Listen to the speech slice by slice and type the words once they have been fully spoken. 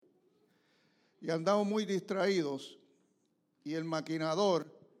y andamos muy distraídos y el maquinador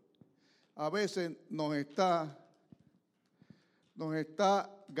a veces nos está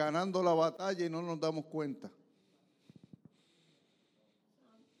ganando la batalla y no nos damos cuenta.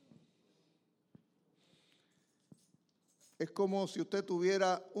 Es como si usted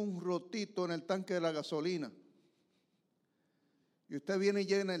tuviera un rotito en el tanque de la gasolina. Y usted viene y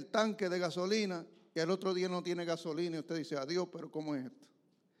llena el tanque de gasolina y al otro día no tiene gasolina. Y usted dice, adiós, pero ¿cómo es esto?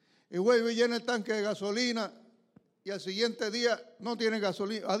 Y vuelve y llena el tanque de gasolina y al siguiente día no tiene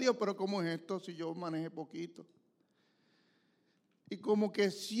gasolina. Adiós, pero ¿cómo es esto si yo manejé poquito? Y como que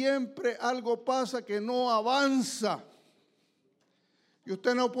siempre algo pasa que no avanza. Y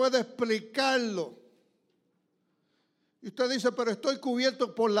usted no puede explicarlo. Y usted dice, pero estoy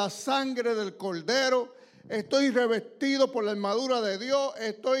cubierto por la sangre del Cordero, estoy revestido por la armadura de Dios,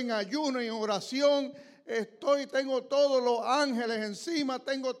 estoy en ayuno y en oración, tengo todos los ángeles encima,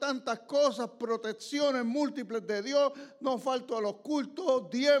 tengo tantas cosas, protecciones múltiples de Dios, no falto a los cultos,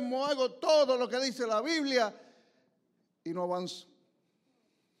 diezmo, hago todo lo que dice la Biblia y no avanzo.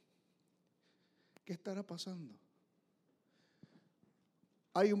 ¿Qué estará pasando?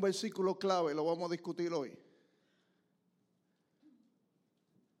 Hay un versículo clave, lo vamos a discutir hoy.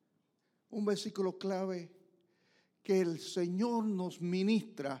 Un versículo clave que el Señor nos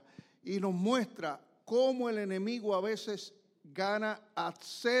ministra y nos muestra cómo el enemigo a veces gana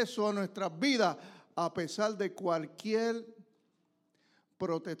acceso a nuestras vidas a pesar de cualquier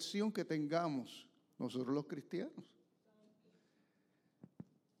protección que tengamos nosotros los cristianos.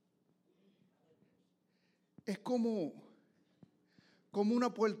 Es como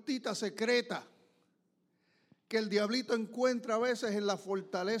una puertita secreta que el diablito encuentra a veces en la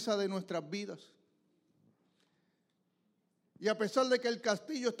fortaleza de nuestras vidas. Y a pesar de que el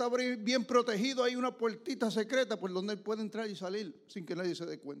castillo está bien protegido, hay una puertita secreta por donde él puede entrar y salir sin que nadie se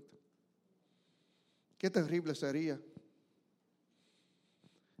dé cuenta. Qué terrible sería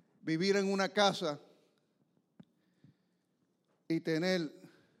vivir en una casa y tener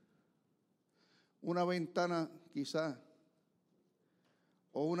una ventana quizá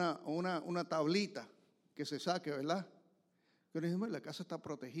o una tablita que se saque, ¿verdad? Pero la casa está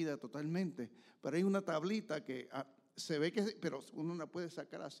protegida totalmente, pero hay una tablita que se ve que, pero uno la puede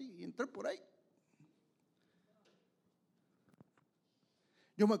sacar así y entrar por ahí.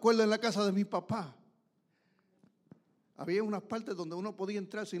 Yo me acuerdo en la casa de mi papá, había unas partes donde uno podía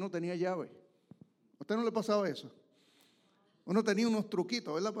entrar si no tenía llave. ¿A usted no le pasaba eso? Uno tenía unos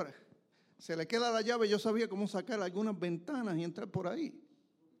truquitos, ¿verdad? Se le queda la llave, yo sabía cómo sacar algunas ventanas y entrar por ahí.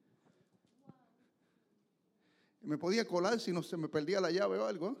 Me podía colar si no se me perdía la llave o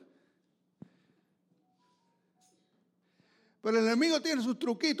algo. Pero el enemigo tiene sus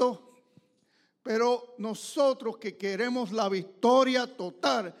truquitos. Pero nosotros que queremos la victoria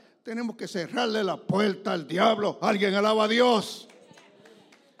total, tenemos que cerrarle la puerta al diablo. Alguien alaba a Dios.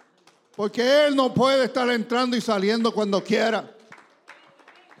 Porque él no puede estar entrando y saliendo cuando quiera.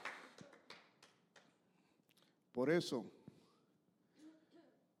 Por eso,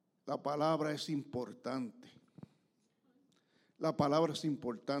 la palabra es importante. La palabra es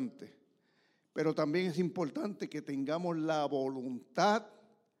importante, pero también es importante que tengamos la voluntad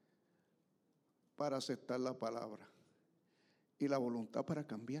para aceptar la palabra y la voluntad para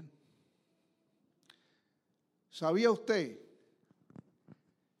cambiar. ¿Sabía usted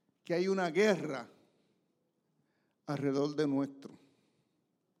que hay una guerra alrededor de nuestro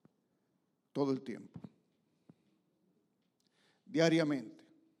todo el tiempo? Diariamente.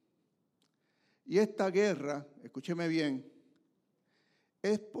 Y esta guerra, escúcheme bien,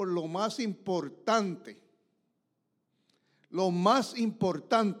 es por lo más importante,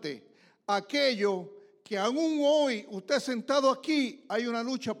 aquello que aún hoy usted sentado aquí, hay una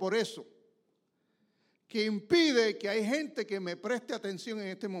lucha por eso, que impide que hay gente que me preste atención en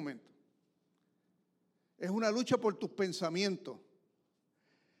este momento. Es una lucha por tus pensamientos.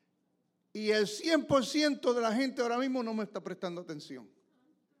 Y el 100% de la gente ahora mismo no me está prestando atención,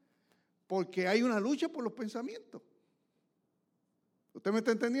 porque hay una lucha por los pensamientos. ¿Usted me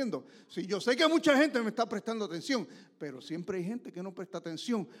está entendiendo? Sí, yo sé que mucha gente me está prestando atención, pero siempre hay gente que no presta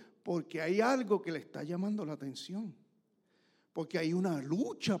atención porque hay algo que le está llamando la atención. Porque hay una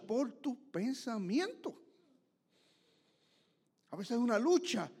lucha por tus pensamientos. A veces hay una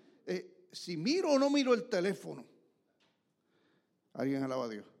lucha. Si miro o no miro el teléfono. Alguien alaba a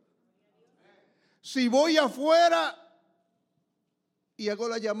Dios. Si voy afuera y hago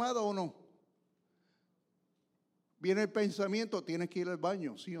la llamada o no. Viene el pensamiento, tienes que ir al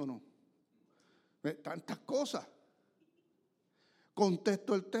baño, ¿sí o no? Tantas cosas.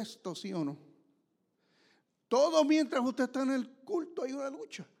 Contesto el texto, ¿sí o no? Todo mientras usted está en el culto hay una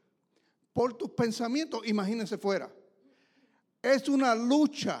lucha. por tus pensamientos, imagínense fuera. Es una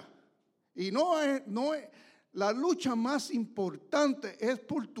lucha. Y no es, la lucha más importante es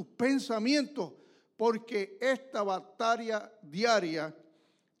por tus pensamientos, porque esta batalla diaria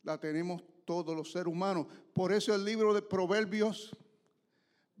la tenemos todos los seres humanos. Por eso el libro de Proverbios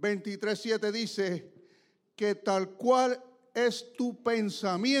 23:7 dice que tal cual es tu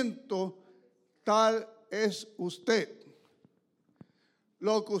pensamiento, tal es usted.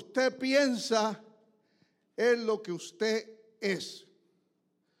 Lo que usted piensa es lo que usted es.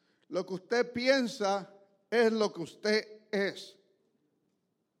 Lo que usted piensa es lo que usted es.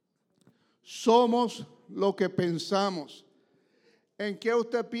 Somos lo que pensamos. ¿En qué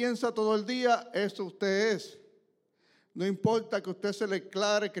usted piensa todo el día? Eso usted es. No importa que usted se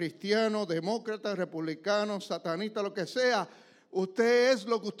declare cristiano, demócrata, republicano, satanista, lo que sea. Usted es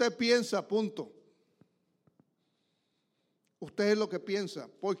lo que usted piensa, punto. Usted es lo que piensa,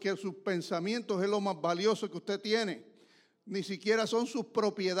 porque sus pensamientos es lo más valioso que usted tiene. Ni siquiera son sus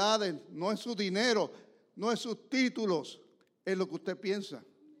propiedades, no es su dinero, no es sus títulos, es lo que usted piensa.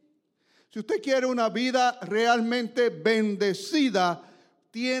 Si usted quiere una vida realmente bendecida,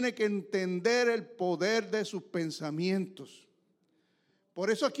 tiene que entender el poder de sus pensamientos.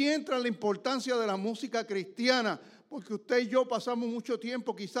 Por eso aquí entra la importancia de la música cristiana, porque usted y yo pasamos mucho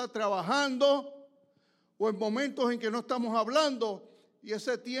tiempo quizás trabajando o en momentos en que no estamos hablando, y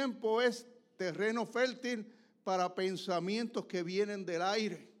ese tiempo es terreno fértil para pensamientos que vienen del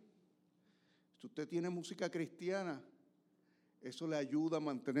aire. Si usted tiene música cristiana, eso le ayuda a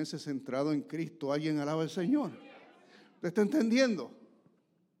mantenerse centrado en Cristo. ¿Alguien alaba al Señor? ¿Usted está entendiendo?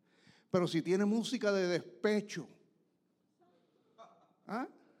 Pero si tiene música de despecho, ¿ah?,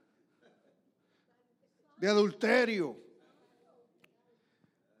 de adulterio,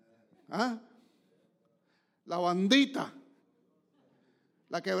 ¿ah?, la bandita,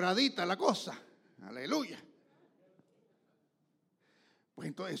 la quebradita, la cosa, aleluya, pues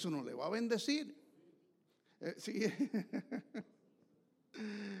entonces eso no le va a bendecir. Sí.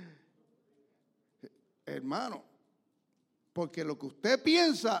 Hermano, porque lo que usted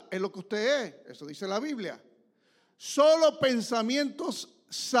piensa es lo que usted es. Eso dice la Biblia. Solo pensamientos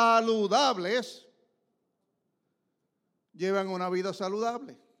saludables llevan una vida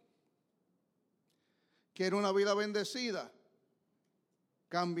saludable. Quiere una vida bendecida,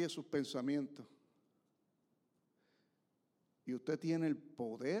 cambie sus pensamientos. Y usted tiene el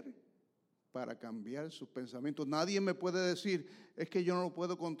poder para cambiar sus pensamientos. Nadie me puede decir, es que yo no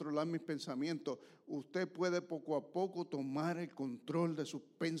puedo controlar mis pensamientos. Usted puede poco a poco tomar el control de sus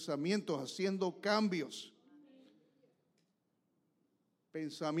pensamientos haciendo cambios.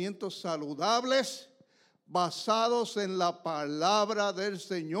 Pensamientos saludables basados en la palabra del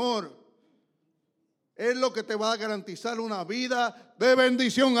Señor. Es lo que te va a garantizar una vida de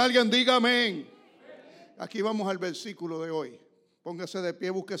bendición. Alguien diga amén. Aquí vamos al versículo de hoy. Póngase de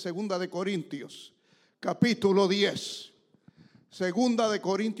pie, busque 2 de Corintios, capítulo 10. 2 de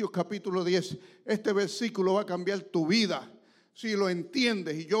Corintios, capítulo 10. Este versículo va a cambiar tu vida si lo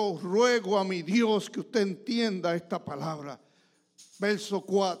entiendes. Y yo ruego a mi Dios que usted entienda esta palabra. Verso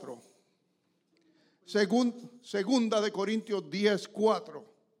 4. 2 de Corintios 10,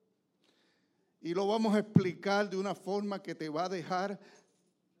 4. Y lo vamos a explicar de una forma que te va a dejar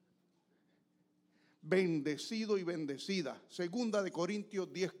bendecido y bendecida. 2 de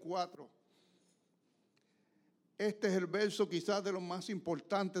Corintios 10, 4. Este es el verso quizás de los más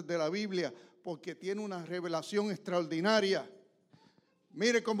importantes de la Biblia, porque tiene una revelación extraordinaria.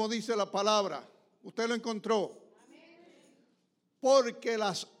 Mire cómo dice la palabra. ¿Usted lo encontró? Porque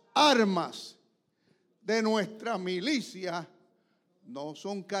las armas de nuestra milicia no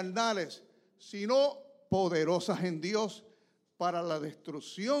son carnales, sino poderosas en Dios para la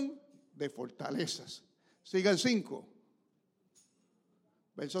destrucción de fortalezas. Siga el 5.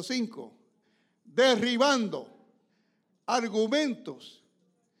 Verso 5. Derribando argumentos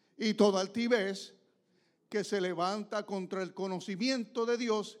y toda altivez que se levanta contra el conocimiento de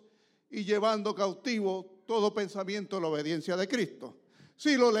Dios y llevando cautivo todo pensamiento a la obediencia de Cristo.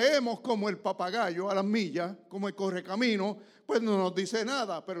 Si lo leemos como el papagayo a las millas, como el correcamino, pues no nos dice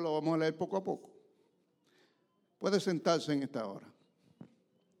nada, pero lo vamos a leer poco a poco. Puede sentarse en esta hora.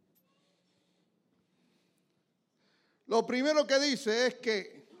 Lo primero que dice es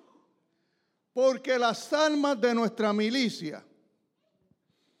que porque las armas de nuestra milicia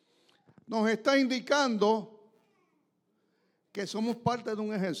nos está indicando que somos parte de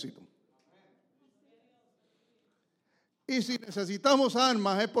un ejército. Y si necesitamos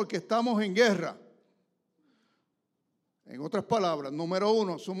armas es porque estamos en guerra. En otras palabras, número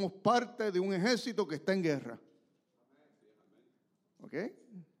 1, somos parte de un ejército que está en guerra. ¿Ok?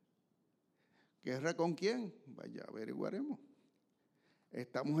 ¿Guerra con quién? Vaya, averiguaremos.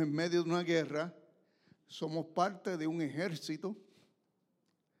 Estamos en medio de una guerra, somos parte de un ejército,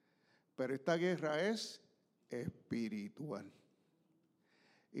 pero esta guerra es espiritual.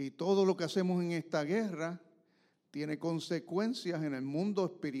 Y todo lo que hacemos en esta guerra tiene consecuencias en el mundo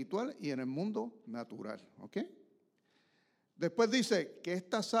espiritual y en el mundo natural. ¿Ok? Después dice que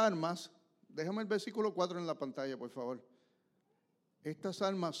estas armas, déjame el versículo 4 en la pantalla, por favor. Estas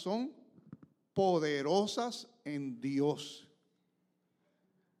armas son poderosas en Dios.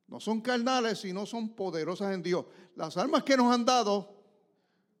 No son carnales, sino son poderosas en Dios. Las armas que nos han dado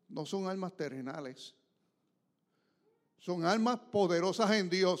no son armas terrenales. Son armas poderosas en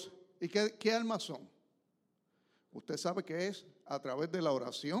Dios. ¿Y qué armas son? Usted sabe que es a través de la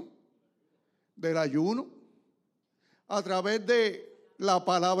oración, del ayuno, a través de la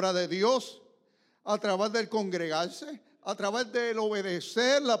palabra de Dios, a través del congregarse, a través del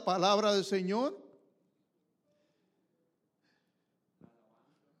obedecer la palabra del Señor.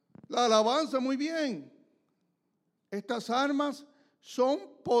 La alabanza, muy bien. Estas armas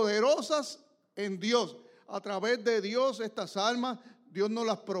son poderosas en Dios. A través de Dios, estas armas, Dios nos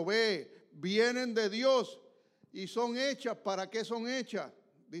las provee. Vienen de Dios y son hechas. ¿Para qué son hechas?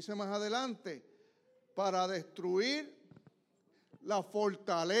 Dice más adelante, para destruir las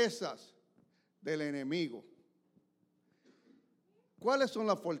fortalezas del enemigo. ¿Cuáles son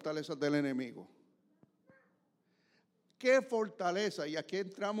las fortalezas del enemigo? ¿Qué fortaleza? Y aquí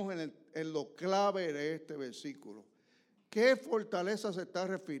entramos en lo clave de este versículo. ¿Qué fortaleza se está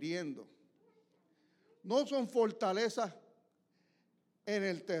refiriendo? No son fortalezas en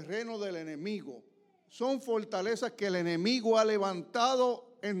el terreno del enemigo. Son fortalezas que el enemigo ha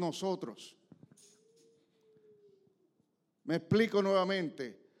levantado en nosotros. Me explico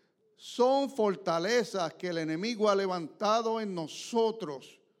nuevamente. Son fortalezas que el enemigo ha levantado en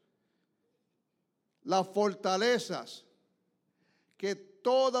nosotros. Las fortalezas que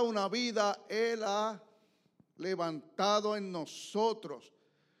toda una vida Él ha levantado en nosotros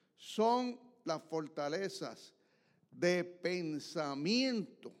son las fortalezas de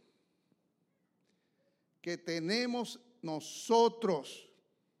pensamiento que tenemos nosotros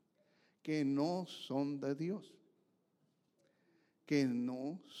que no son de Dios. Que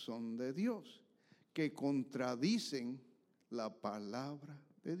no son de Dios, que contradicen la palabra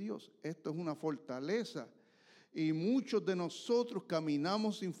de Dios. Esto es una fortaleza y muchos de nosotros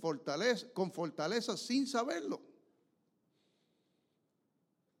caminamos con fortaleza sin saberlo.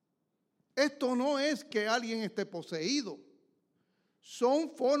 Esto no es que alguien esté poseído,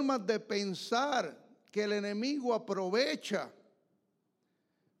 son formas de pensar que el enemigo aprovecha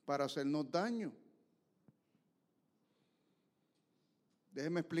para hacernos daño.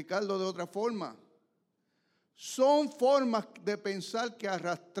 Déjeme explicarlo de otra forma. Son formas de pensar que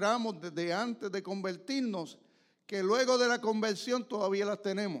arrastramos desde antes de convertirnos, que luego de la conversión todavía las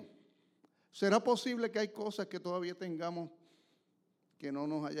tenemos. ¿Será posible que hay cosas que todavía tengamos que no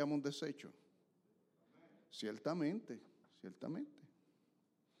nos hayamos deshecho? Ciertamente, ciertamente.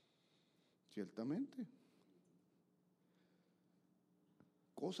 Ciertamente.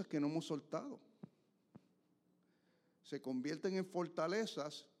 Cosas que no hemos soltado. Se convierten en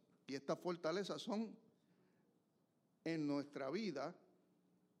fortalezas y estas fortalezas son en nuestra vida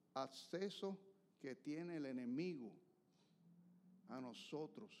acceso que tiene el enemigo a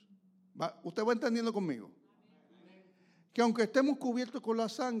nosotros. ¿Usted va entendiendo conmigo? Que aunque estemos cubiertos con la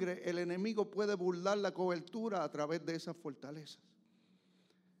sangre, el enemigo puede burlar la cobertura a través de esas fortalezas.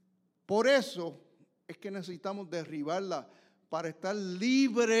 Por eso es que necesitamos derribarla para estar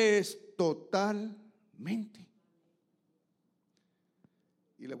libres totalmente.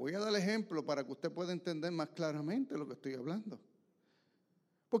 Y le voy a dar ejemplo para que usted pueda entender más claramente lo que estoy hablando.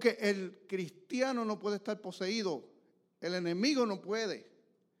 Porque el cristiano no puede estar poseído. El enemigo no puede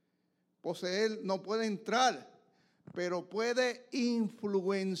poseer, no puede entrar, pero puede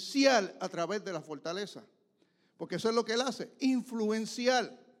influenciar a través de la fortaleza. Porque eso es lo que él hace,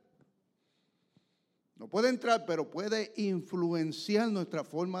 influenciar. No puede entrar, pero puede influenciar nuestra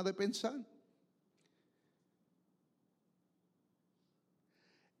forma de pensar.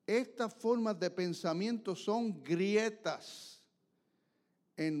 Estas formas de pensamiento son grietas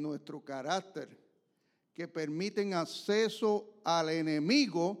en nuestro carácter que permiten acceso al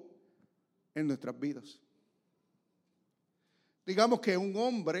enemigo en nuestras vidas. Digamos que un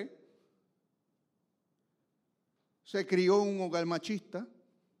hombre se crió en un hogar machista,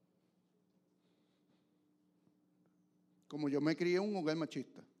 como yo me crié en un hogar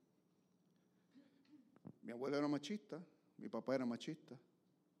machista. Mi abuelo era machista, mi papá era machista.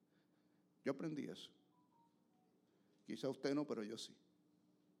 Yo aprendí eso. Quizá usted no, pero yo sí.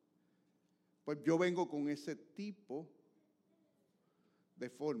 Pues yo vengo con ese tipo de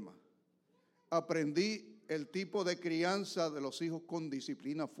forma. Aprendí el tipo de crianza de los hijos con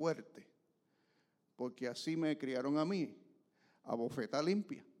disciplina fuerte, porque así me criaron a mí, a bofeta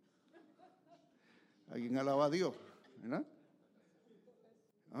limpia. ¿Alguien alaba a Dios? ¿Verdad?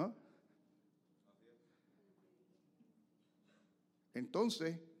 ¿Ah?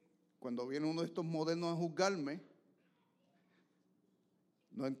 Entonces, cuando viene uno de estos modernos a juzgarme,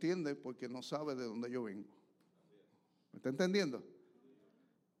 no entiende porque no sabe de dónde yo vengo. ¿Me está entendiendo?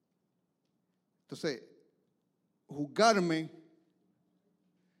 Entonces, juzgarme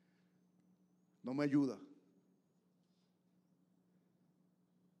no me ayuda.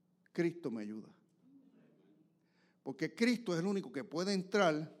 Cristo me ayuda. Porque Cristo es el único que puede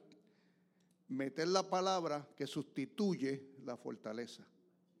entrar, meter la palabra que sustituye la fortaleza.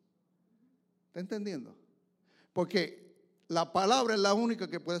 ¿Está entendiendo? Porque la palabra es la única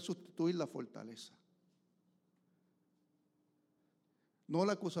que puede sustituir la fortaleza. No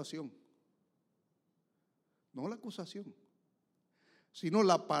la acusación. No la acusación. Sino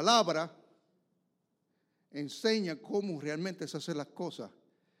la palabra enseña cómo realmente se hacen las cosas.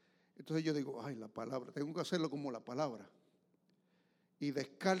 Entonces yo digo, ay, la palabra, tengo que hacerlo como la palabra. Y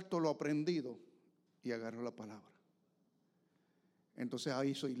descarto lo aprendido y agarro la palabra. Entonces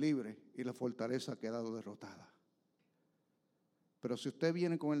ahí soy libre y la fortaleza ha quedado derrotada. Pero si usted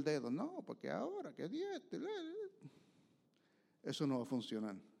viene con el dedo, no, porque ahora, que 10, eso no va a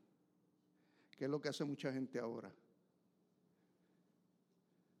funcionar. ¿Qué es lo que hace mucha gente ahora?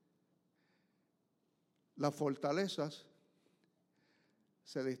 Las fortalezas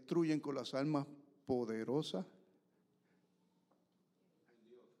se destruyen con las almas poderosas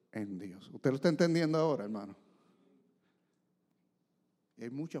en Dios. ¿Usted lo está entendiendo ahora, hermano? Y hay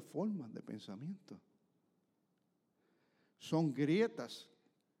muchas formas de pensamiento. Son grietas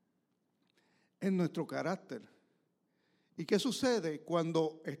en nuestro carácter. ¿Y qué sucede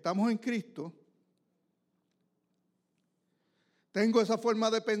cuando estamos en Cristo? Tengo esa forma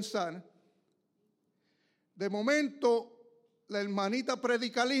de pensar. De momento, la hermanita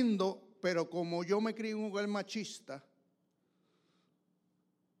predica lindo, pero como yo me crié en un hogar machista,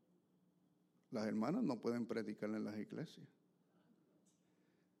 las hermanas no pueden predicar en las iglesias.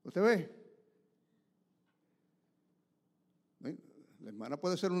 ¿Usted ve? La hermana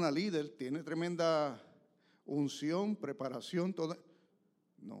puede ser una líder, tiene tremenda unción, preparación, todo.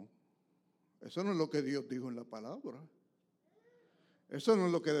 No, eso no es lo que Dios dijo en la palabra. Eso no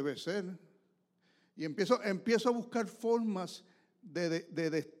es lo que debe ser. Y empiezo a buscar formas de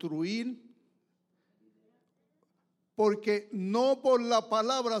destruir, porque no por la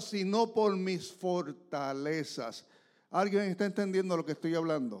palabra, sino por mis fortalezas. ¿Alguien está entendiendo lo que estoy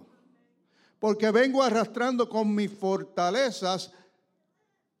hablando? Porque vengo arrastrando con mis fortalezas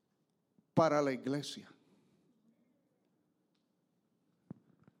para la iglesia.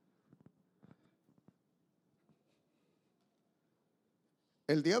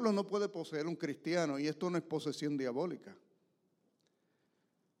 El diablo no puede poseer un cristiano y esto no es posesión diabólica.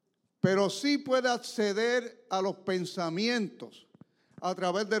 Pero sí puede acceder a los pensamientos a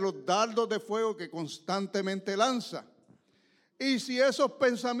través de los dardos de fuego que constantemente lanza. Y si esos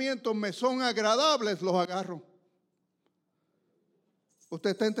pensamientos me son agradables, los agarro.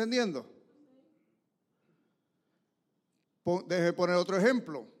 ¿Usted está entendiendo? Deje poner otro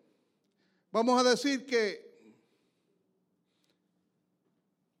ejemplo. Vamos a decir que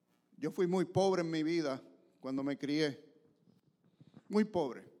yo fui muy pobre en mi vida cuando me crié. Muy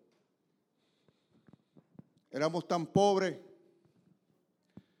pobre. Éramos tan pobres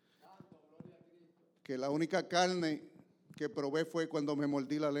que la única carne que probé fue cuando me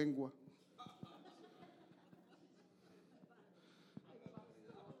mordí la lengua.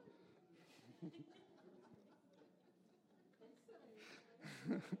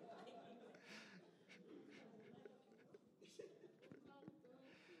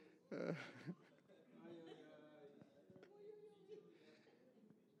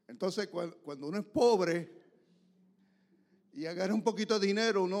 Entonces, cuando uno es pobre y agarra un poquito de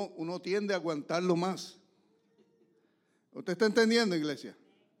dinero, uno tiende a aguantarlo más. ¿Usted está entendiendo, iglesia?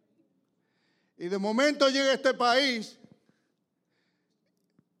 Y de momento llega a este país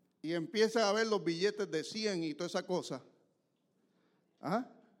y empieza a ver los billetes de 100 y toda esa cosa. ¿Ah?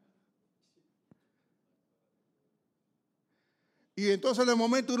 Y entonces de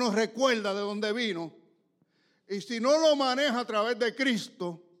momento uno recuerda de dónde vino. Y si no lo maneja a través de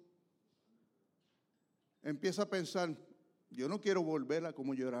Cristo, empieza a pensar, yo no quiero volver a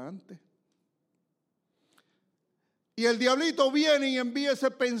como yo era antes. Y el diablito viene y envía ese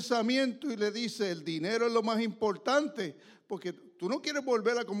pensamiento y le dice, el dinero es lo más importante, porque tú no quieres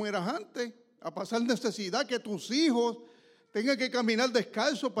volver a como eras antes. a pasar necesidad, que tus hijos tengan que caminar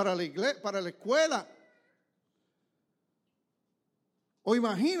descalzos para la iglesia, para la escuela. O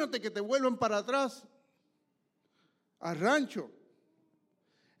imagínate que te vuelvan para atrás al rancho.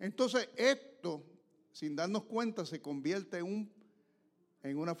 Entonces esto, sin darnos cuenta, se convierte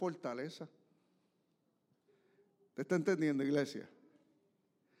en una fortaleza. ¿Te está entendiendo, iglesia?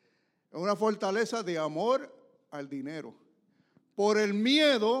 Es una fortaleza de amor al dinero. Por el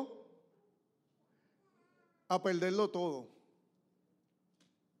miedo a perderlo todo.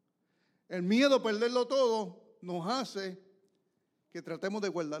 El miedo a perderlo todo nos hace que tratemos de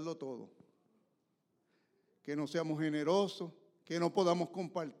guardarlo todo. Que no seamos generosos, que no podamos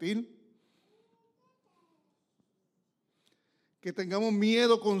compartir. Que tengamos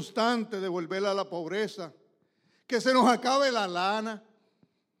miedo constante de volver a la pobreza. Que se nos acabe la lana.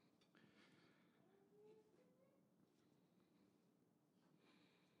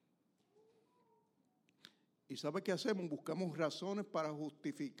 ¿Y sabe qué hacemos? Buscamos razones para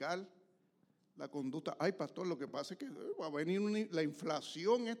justificar la conducta. Ay, pastor, lo que pasa es que va a venir la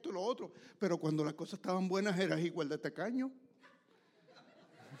inflación, esto y lo otro. Pero cuando las cosas estaban buenas, eras igual de tacaño.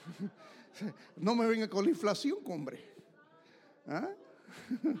 No me venga con la inflación, hombre. ¿Ah?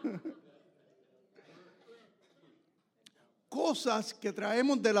 Cosas que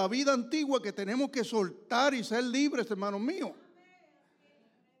traemos de la vida antigua que tenemos que soltar y ser libres, hermanos míos.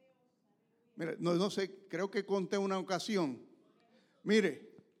 Mire, no sé, creo que conté una ocasión.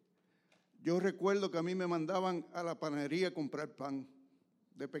 Mire, yo recuerdo que a mí me mandaban a la panadería a comprar pan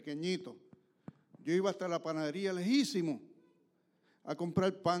de pequeñito. Yo iba hasta la panadería lejísimo a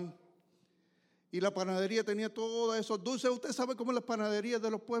comprar pan. Y la panadería tenía todos esos dulces. Usted sabe cómo las panaderías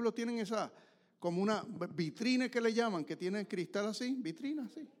de los pueblos tienen esa, como una vitrina que le llaman, que tienen cristal así, vitrina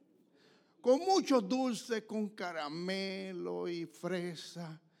así. Con muchos dulces, con caramelo y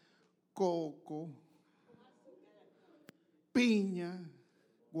fresa, coco, piña,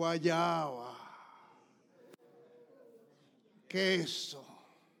 guayaba, queso.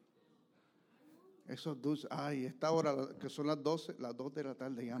 Esos dulces, ay, esta hora que son las 2 de la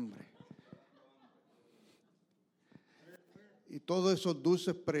tarde, y hambre. Y todos esos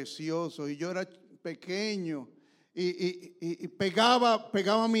dulces preciosos. Y yo era pequeño y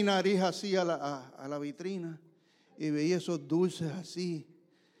pegaba mi nariz así a la vitrina y veía esos dulces así.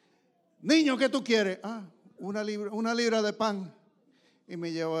 Niño, ¿qué tú quieres? Ah, una libra de pan. Y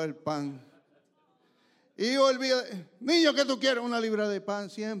me llevaba el pan. Y yo olvidé, niño, ¿qué tú quieres? Una libra de pan.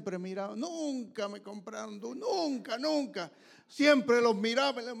 Siempre miraba. Nunca me compraron dulces. Nunca. Siempre los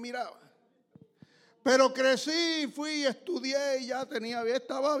miraba. Pero crecí, fui, estudié y ya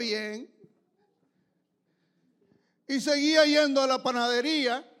estaba bien. Y seguía yendo a la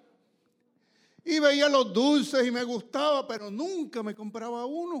panadería y veía los dulces y me gustaba, pero nunca me compraba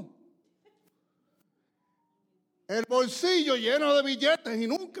uno. El bolsillo lleno de billetes y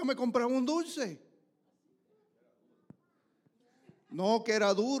nunca me compraba un dulce. No, que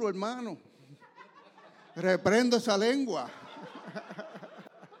era duro, hermano. Reprendo esa lengua.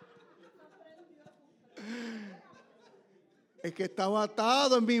 Es que estaba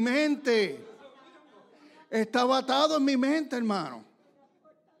atado en mi mente. Estaba atado en mi mente, hermano.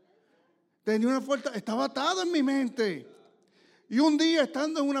 Tenía una fuerza, estaba atado en mi mente. Y un día,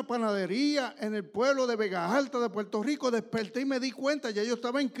 estando en una panadería en el pueblo de Vega Alta de Puerto Rico, desperté y me di cuenta, ya yo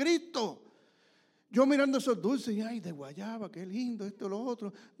estaba en Cristo. Yo mirando esos dulces, y ay, de guayaba, qué lindo, esto y lo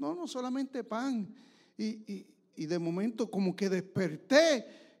otro. No solamente pan. Y de momento como que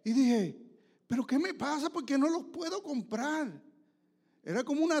desperté y dije, ¿pero qué me pasa? ¿Por qué no los puedo comprar? Era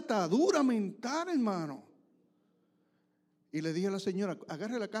como una atadura mental, hermano. Y le dije a la señora,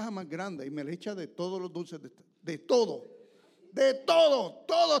 agarre la caja más grande y me le echa de todos los dulces, de todo.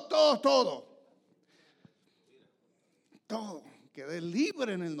 Todo. Quedé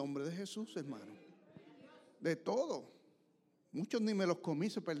libre en el nombre de Jesús, hermano. De todo. Muchos ni me los comí,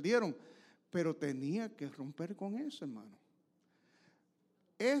 se perdieron. Pero tenía que romper con eso, hermano.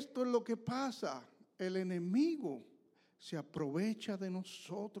 Esto es lo que pasa. El enemigo se aprovecha de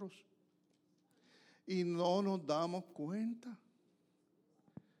nosotros y no nos damos cuenta.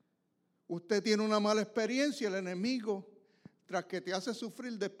 Usted tiene una mala experiencia, el enemigo, tras que te hace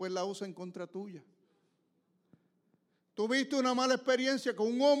sufrir, después la usa en contra tuya. Tuviste una mala experiencia con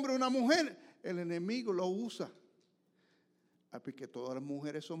un hombre o una mujer, el enemigo lo usa. Porque todas las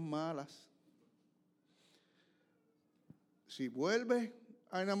mujeres son malas. Si vuelves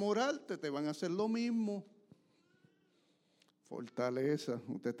a enamorarte, te van a hacer lo mismo. Fortaleza.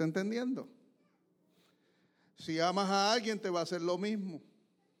 ¿Usted está entendiendo? Si amas a alguien, te va a hacer lo mismo.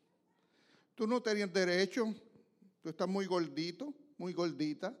 Tú no tenías derecho. Tú estás muy gordito, muy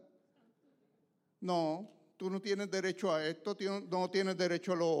gordita. No, tú no tienes derecho a esto, no tienes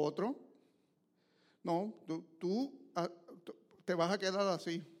derecho a lo otro. No, tú te vas a quedar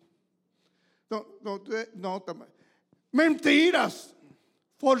así. Mentiras.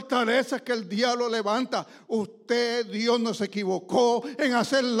 Fortalezas que el diablo levanta. Dios no se equivocó en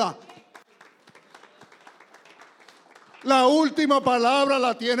hacerla. La última palabra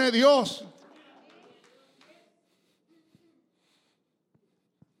la tiene Dios.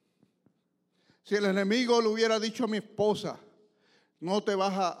 Si el enemigo le hubiera dicho a mi esposa, no te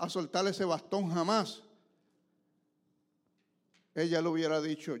vas a soltar ese bastón jamás, ella le hubiera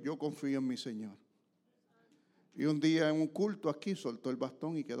dicho, yo confío en mi Señor. Y un día en un culto aquí soltó el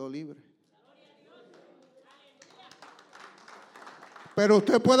bastón y quedó libre. Pero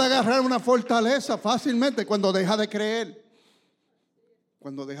usted puede agarrar una fortaleza fácilmente cuando deja de creer.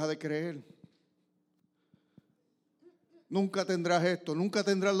 Cuando deja de creer. Nunca tendrás esto, nunca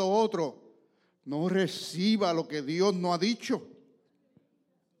tendrás lo otro. No reciba lo que Dios no ha dicho.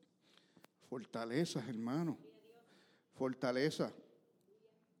 Fortalezas, hermano. Fortaleza.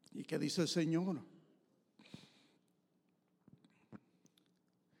 ¿Y qué dice el Señor?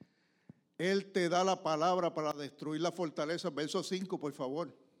 Él te da la palabra para destruir la fortaleza. Verso 5, por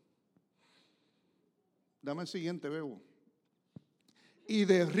favor. Dame el siguiente, Bebo. Y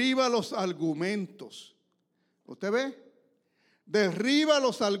derriba los argumentos. ¿Usted ve? Derriba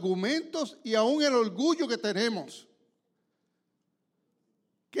los argumentos y aún el orgullo que tenemos.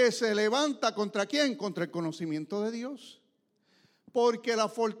 Que se levanta ¿contra quién? Contra el conocimiento de Dios. Porque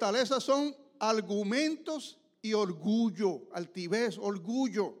las fortalezas son argumentos y orgullo, altivez,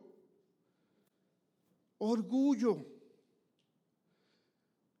 orgullo. Orgullo.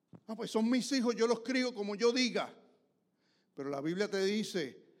 Pues son mis hijos, yo los crío como yo diga. Pero la Biblia te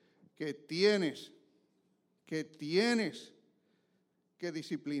dice que tienes que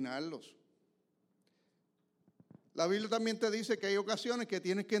disciplinarlos. La Biblia también te dice que hay ocasiones que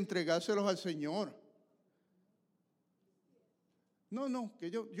tienes que entregárselos al Señor. No,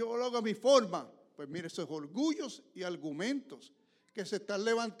 que yo lo hago a mi forma. Pues mire, esos orgullos y argumentos que se están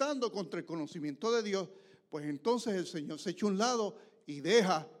levantando contra el conocimiento de Dios, pues entonces el Señor se echa a un lado y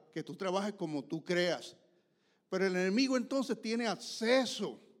deja que tú trabajes como tú creas. Pero el enemigo entonces tiene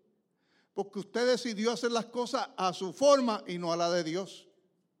acceso, porque usted decidió hacer las cosas a su forma y no a la de Dios.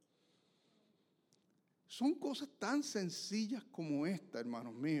 Son cosas tan sencillas como esta,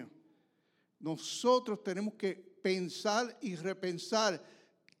 hermanos míos. Nosotros tenemos que pensar y repensar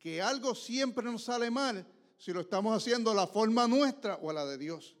que algo siempre nos sale mal si lo estamos haciendo a la forma nuestra o a la de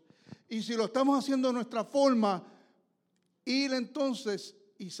Dios. Y si lo estamos haciendo a nuestra forma, ir entonces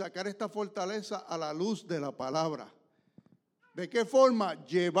y sacar esta fortaleza a la luz de la palabra. ¿De qué forma?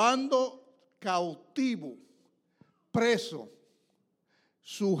 Llevando cautivo, preso,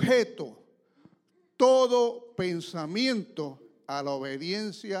 sujeto, todo pensamiento a la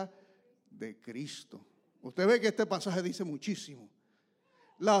obediencia de Cristo. Usted ve que este pasaje dice muchísimo.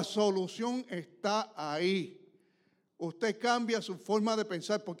 La solución está ahí. Usted cambia su forma de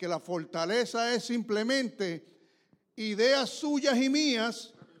pensar porque la fortaleza es simplemente ideas suyas y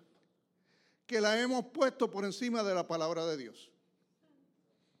mías que las hemos puesto por encima de la palabra de Dios.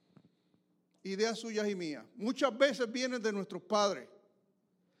 Ideas suyas y mías. Muchas veces vienen de nuestros padres.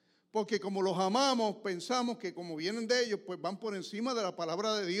 Porque como los amamos, pensamos que como vienen de ellos, pues van por encima de la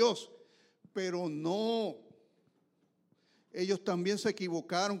palabra de Dios. Pero no. Ellos también se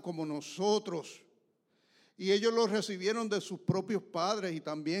equivocaron como nosotros. Y ellos lo recibieron de sus propios padres y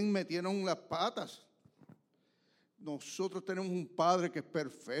también metieron las patas. Nosotros tenemos un Padre que es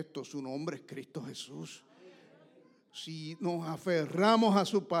perfecto. Su nombre es Cristo Jesús. Si nos aferramos a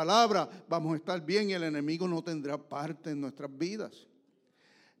su palabra, vamos a estar bien y el enemigo no tendrá parte en nuestras vidas.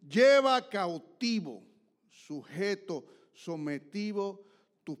 Lleva cautivo, sujeto, sometido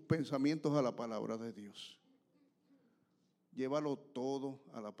tus pensamientos a la palabra de Dios. Llévalo todo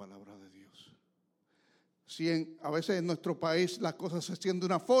a la palabra de Dios. A veces en nuestro país las cosas se hacen de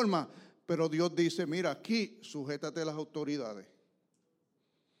una forma, pero Dios dice, mira, aquí sujétate a las autoridades.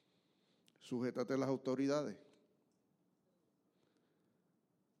 Sujétate a las autoridades.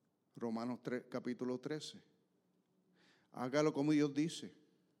 Romanos 3, capítulo 13. Hágalo como Dios dice.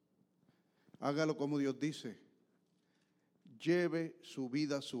 Hágalo como Dios dice. Lleve su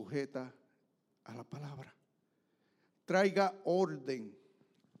vida sujeta a la palabra. Traiga orden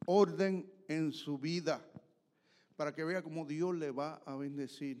en su vida para que vea cómo Dios le va a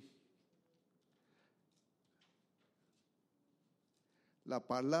bendecir. La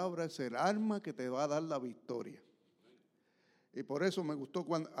palabra es el arma que te va a dar la victoria. Y por eso me gustó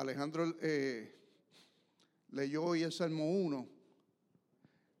cuando Alejandro leyó hoy el Salmo 1.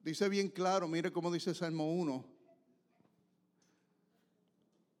 Dice bien claro, mire cómo dice Salmo 1.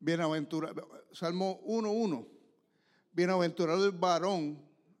 Salmo 1:1. Bienaventurado el varón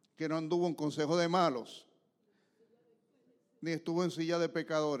que no anduvo en consejo de malos, ni estuvo en silla de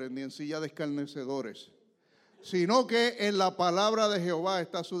pecadores, ni en silla de escarnecedores, sino que en la palabra de Jehová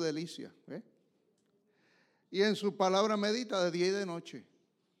está su delicia. Y en su palabra medita de día y de noche.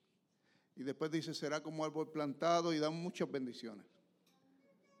 Y después dice, será como árbol plantado y da muchas bendiciones.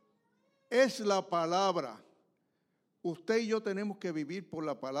 Es la palabra. Usted y yo tenemos que vivir por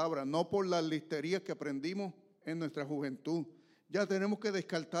la palabra, no por las listerías que aprendimos en nuestra juventud. Ya tenemos que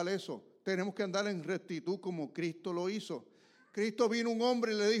descartar eso. Tenemos que andar en rectitud como Cristo lo hizo. Cristo vino un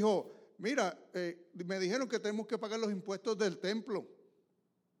hombre y le dijo, mira, me dijeron que tenemos que pagar los impuestos del templo.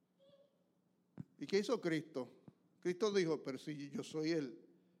 ¿Y qué hizo Cristo? Cristo dijo, pero si yo soy el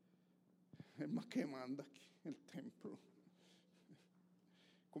más que manda aquí en el templo,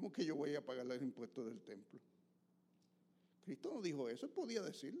 ¿cómo que yo voy a pagar los impuestos del templo? Cristo no dijo eso, él podía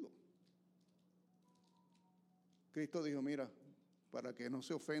decirlo. Cristo dijo, mira, para que no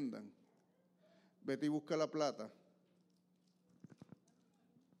se ofendan, vete y busca la plata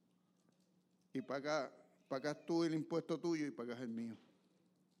y pagas tú el impuesto tuyo y pagas el mío,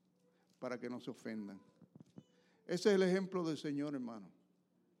 para que no se ofendan. Ese es el ejemplo del Señor, hermano.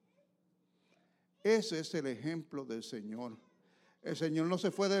 Ese es el ejemplo del Señor. El Señor no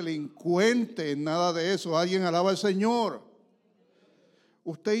se fue delincuente en nada de eso. Alguien alaba al Señor.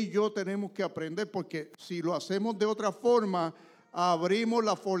 Usted y yo tenemos que aprender, porque si lo hacemos de otra forma, abrimos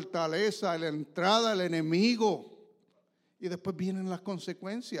la fortaleza, la entrada al enemigo, y después vienen las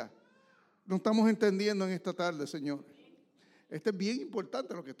consecuencias. No estamos entendiendo en esta tarde, Señor. Esto es bien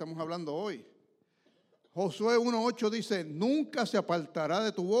importante lo que estamos hablando hoy. Josué 1:8 dice, nunca se apartará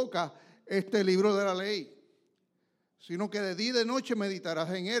de tu boca este libro de la ley, sino que de día y de noche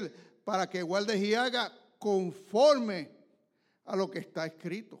meditarás en él, para que guardes y hagas conforme a lo que está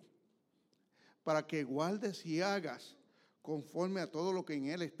escrito. Para que guardes y hagas conforme a todo lo que en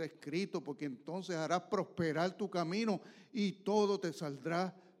él está escrito, porque entonces harás prosperar tu camino y todo te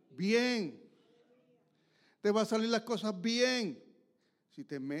saldrá bien. Te van a salir las cosas bien si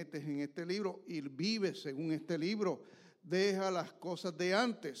te metes en este libro y vives según este libro. Deja las cosas de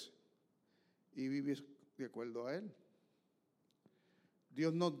antes y vives de acuerdo a él.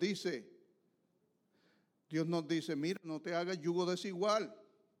 Dios nos dice, mira, no te hagas yugo desigual.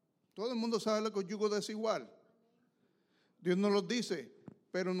 Todo el mundo sabe lo que es yugo desigual. Dios nos lo dice,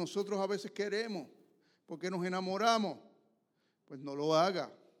 pero nosotros a veces queremos, porque nos enamoramos. Pues no lo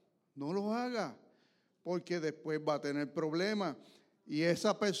haga, porque después va a tener problemas. Y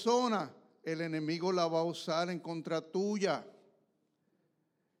esa persona, el enemigo la va a usar en contra tuya.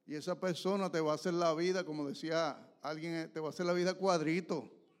 Y esa persona te va a hacer la vida, como decía alguien, te va a hacer la vida cuadrito.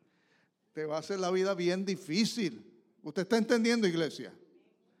 Te va a hacer la vida bien difícil. ¿Usted está entendiendo, iglesia?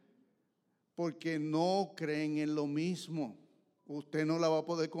 Porque no creen en lo mismo. Usted no la va a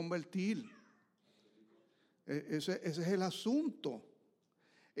poder convertir. Ese es el asunto.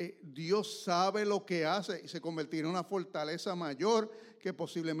 Dios sabe lo que hace y se convertirá en una fortaleza mayor que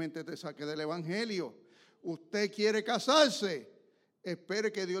posiblemente te saque del evangelio. Usted quiere casarse,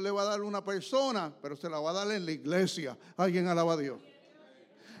 espere que Dios le va a dar una persona, pero se la va a dar en la iglesia. Alguien alaba a Dios.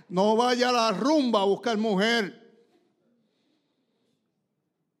 No vaya a la rumba a buscar mujer,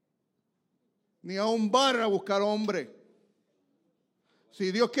 ni a un bar a buscar hombre.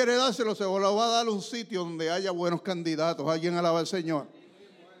 Si Dios quiere dárselo, se lo va a dar a un sitio donde haya buenos candidatos. Alguien alaba al Señor.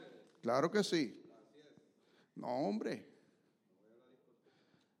 Claro que sí. No, hombre.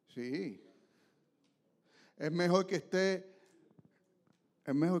 Sí. Es mejor que esté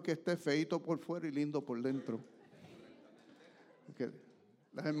feíto por fuera y lindo por dentro.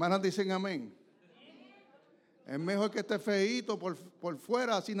 Las hermanas dicen amén. Es mejor que esté feíto por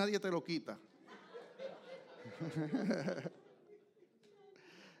fuera, así nadie te lo quita.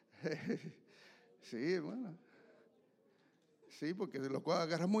 Sí, hermana. Sí, porque si lo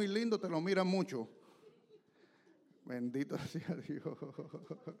agarras muy lindo, te lo miran mucho. Bendito sea Dios.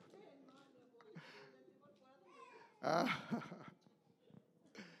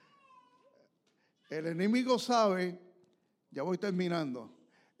 El enemigo sabe, ya voy terminando.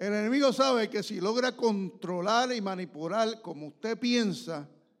 El enemigo sabe que si logra controlar y manipular como usted piensa,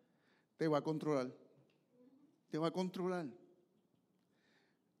 te va a controlar. Te va a controlar.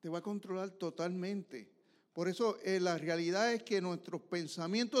 Te va a controlar totalmente. Por eso la realidad es que nuestros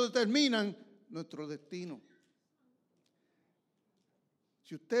pensamientos determinan nuestro destino.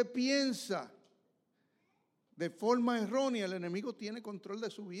 Si usted piensa de forma errónea, el enemigo tiene control de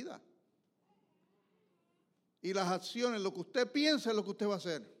su vida. y las acciones, lo que usted piensa es lo que usted va a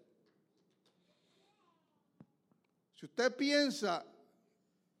hacer. Si usted piensa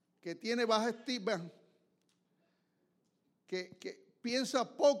que tiene baja estima, que piensa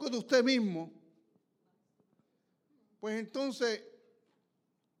poco de usted mismo, pues entonces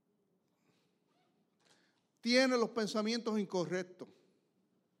tiene los pensamientos incorrectos.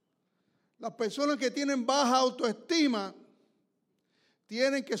 Las personas que tienen baja autoestima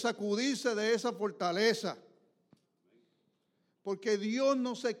tienen que sacudirse de esa fortaleza, porque Dios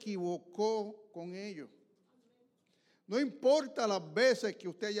no se equivocó con ellos. No importa las veces que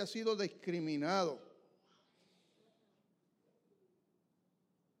usted haya sido discriminado.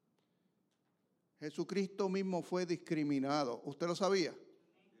 Jesucristo mismo fue discriminado. ¿Usted lo sabía?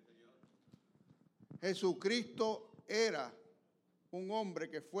 Jesucristo era un hombre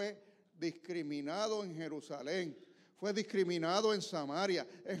que fue discriminado en Jerusalén. Fue discriminado en Samaria.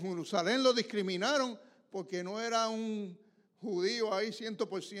 En Jerusalén lo discriminaron porque no era un judío ahí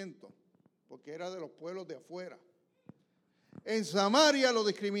 100%, porque era de los pueblos de afuera. En Samaria lo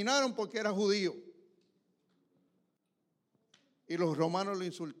discriminaron porque era judío. Y los romanos lo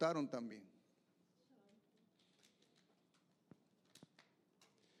insultaron también.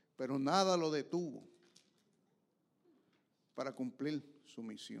 Pero nada lo detuvo para cumplir su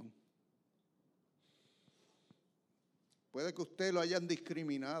misión. Puede que usted lo hayan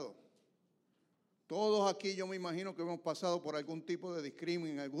discriminado. Todos aquí yo me imagino que hemos pasado por algún tipo de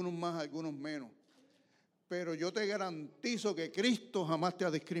discriminación, algunos más, algunos menos. Pero yo te garantizo que Cristo jamás te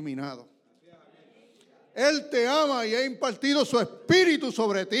ha discriminado. Él te ama y ha impartido su espíritu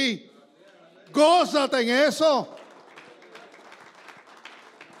sobre ti. Gózate en eso.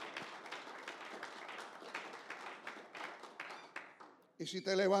 Y si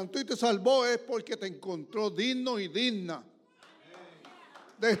te levantó y te salvó es porque te encontró digno y digna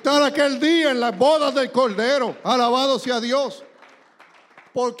de estar aquel día en las bodas del Cordero. Alabado sea Dios.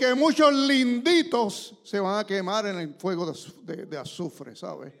 Porque muchos linditos se van a quemar en el fuego de azufre,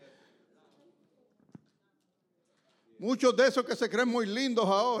 ¿sabes? Muchos de esos que se creen muy lindos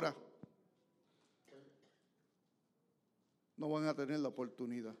ahora no van a tener la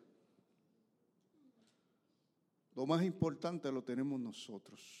oportunidad. Lo más importante lo tenemos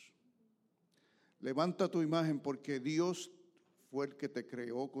nosotros. Levanta tu imagen porque Dios fue el que te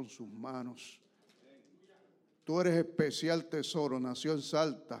creó con sus manos. Tú eres especial tesoro, nació en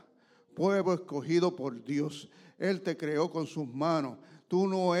Salta, pueblo escogido por Dios. Él te creó con sus manos. Tú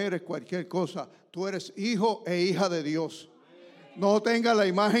no eres cualquier cosa, tú eres hijo e hija de Dios. No tengas la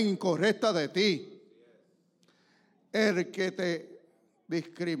imagen incorrecta de ti. El que te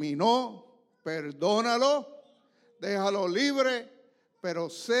discriminó, perdónalo, déjalo libre, pero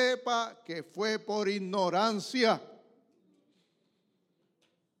sepa que fue por ignorancia.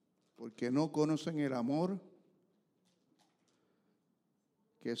 Porque no conocen el amor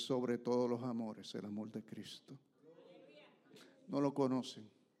que es sobre todos los amores, el amor de Cristo. No lo conocen,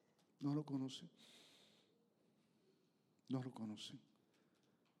 no lo conocen, no lo conocen.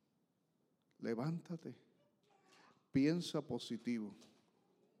 Levántate, piensa positivo.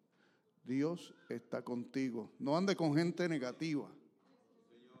 Dios está contigo. No ande con gente negativa.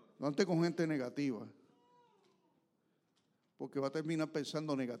 No ande con gente negativa. Porque va a terminar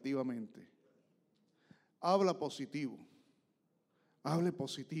pensando negativamente. Habla positivo. Hable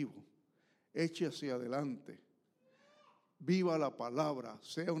positivo. Eche hacia adelante. Viva la palabra.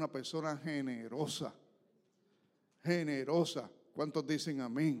 Sea una persona generosa. Generosa. ¿Cuántos dicen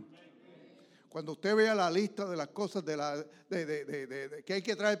amén? Cuando usted vea la lista de las cosas que hay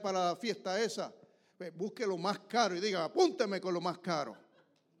que traer para la fiesta esa, busque lo más caro y diga, apúnteme con lo más caro.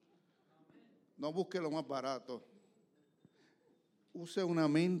 No busque lo más barato. Use una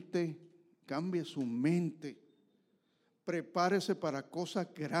mente, cambie su mente. Prepárese para cosas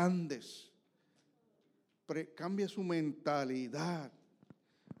grandes. Cambie su mentalidad.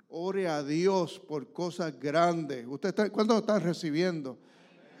 Ore a Dios por cosas grandes. ¿Cuántos están recibiendo?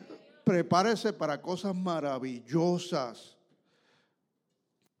 Prepárese para cosas maravillosas.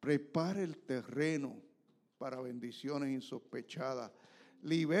 Prepare el terreno para bendiciones insospechadas.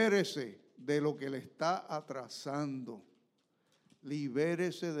 Libérese de lo que le está atrasando.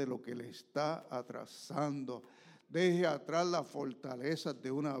 Libérese de lo que le está atrasando. Deje atrás las fortalezas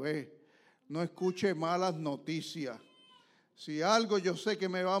de una vez. No escuche malas noticias. Si algo yo sé que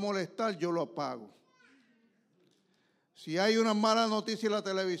me va a molestar, yo lo apago. Si hay una mala noticia en la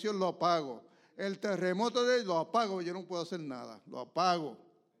televisión, lo apago. El terremoto lo apago, yo no puedo hacer nada. Lo apago.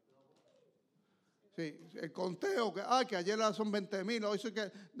 Sí, el conteo, que ayer son 20,000, hoy soy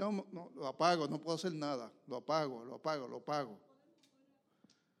que... No, lo apago, no puedo hacer nada. Lo apago.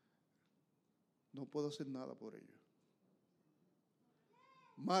 no puedo hacer nada por ellos.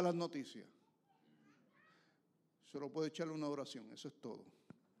 Malas noticias. Solo puedo echarle una oración, eso es todo.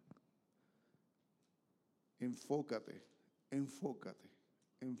 Enfócate, enfócate,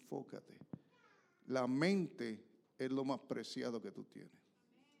 enfócate. La mente es lo más preciado que tú tienes.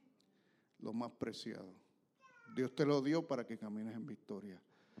 Lo más preciado. Dios te lo dio para que camines en victoria.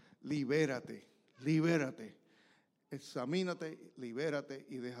 Libérate, libérate. Examínate, libérate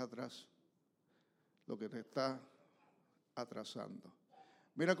y deja atrás lo que te está atrasando.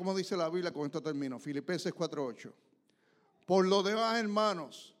 Mira cómo dice la Biblia, con esto termino. Filipenses 4:8. Por lo demás,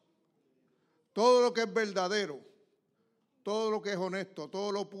 hermanos, todo lo que es verdadero, todo lo que es honesto,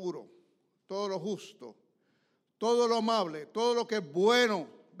 todo lo puro, todo lo justo, todo lo amable, todo lo que es bueno,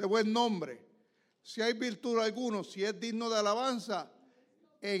 de buen nombre, si hay virtud alguna, si es digno de alabanza,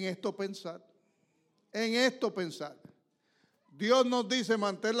 en esto pensar. En esto pensar. Dios nos dice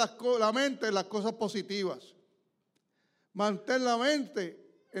mantén la mente en las cosas positivas. Mantén la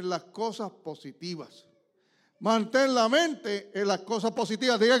mente en las cosas positivas. Mantén la mente en las cosas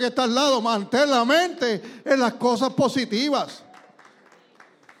positivas. Diga que está al lado, mantén la mente en las cosas positivas.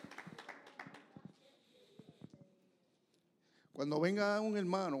 Cuando venga un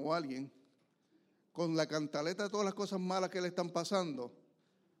hermano o alguien con la cantaleta de todas las cosas malas que le están pasando,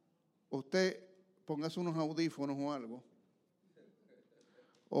 usted póngase unos audífonos o algo,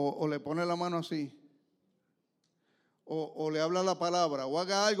 o le pone la mano así, o le habla la palabra, o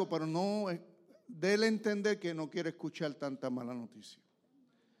haga algo, pero no déle a entender que no quiere escuchar tanta mala noticia.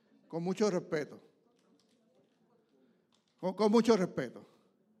 Con mucho respeto. Con mucho respeto.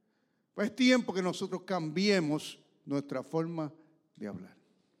 Pues es tiempo que nosotros cambiemos nuestra forma de hablar.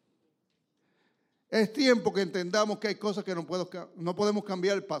 Es tiempo que entendamos que hay cosas que no podemos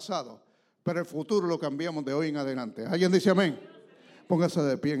cambiar el pasado, pero el futuro lo cambiamos de hoy en adelante. ¿Alguien dice amén? Póngase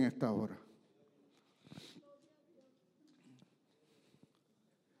de pie en esta hora.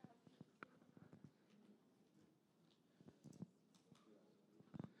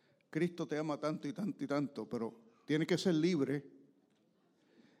 Cristo te ama tanto y tanto y tanto, pero tienes que ser libre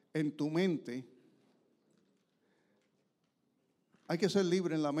en tu mente. Hay que ser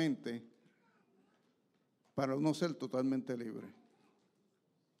libre en la mente para no ser totalmente libre.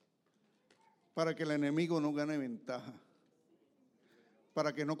 Para que el enemigo no gane ventaja.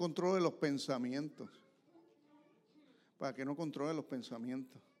 Para que no controle los pensamientos. Para que no controle los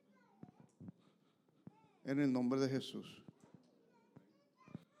pensamientos. En el nombre de Jesús.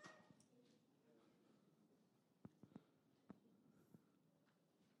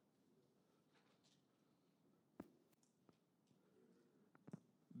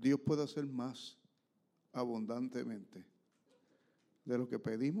 Dios puede hacer más abundantemente de lo que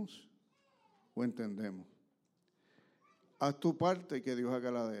pedimos o entendemos. Haz tu parte y que Dios haga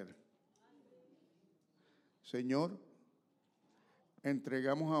la de Él. Señor,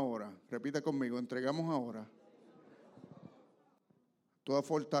 entregamos ahora, repita conmigo, entregamos ahora todas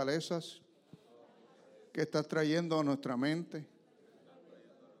fortalezas que estás trayendo a nuestra mente,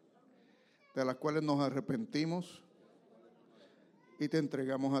 de las cuales nos arrepentimos y te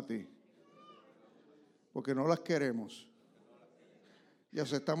entregamos a ti, porque no las queremos y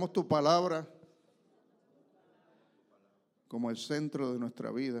aceptamos tu palabra como el centro de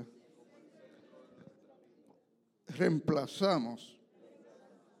nuestra vida. Reemplazamos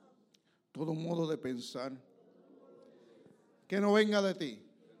todo modo de pensar que no venga de ti,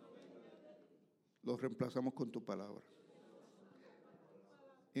 lo reemplazamos con tu palabra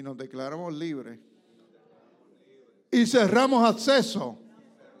y nos declaramos libres y cerramos acceso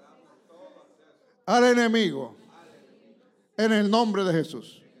al enemigo en el nombre de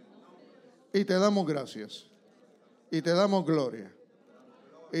Jesús. Y te damos gracias, y te damos gloria,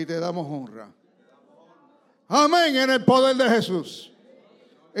 y te damos honra. Amén, en el poder de Jesús.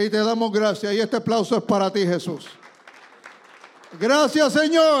 Y te damos gracias, y este aplauso es para ti, Jesús. Gracias,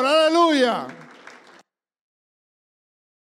 Señor, aleluya.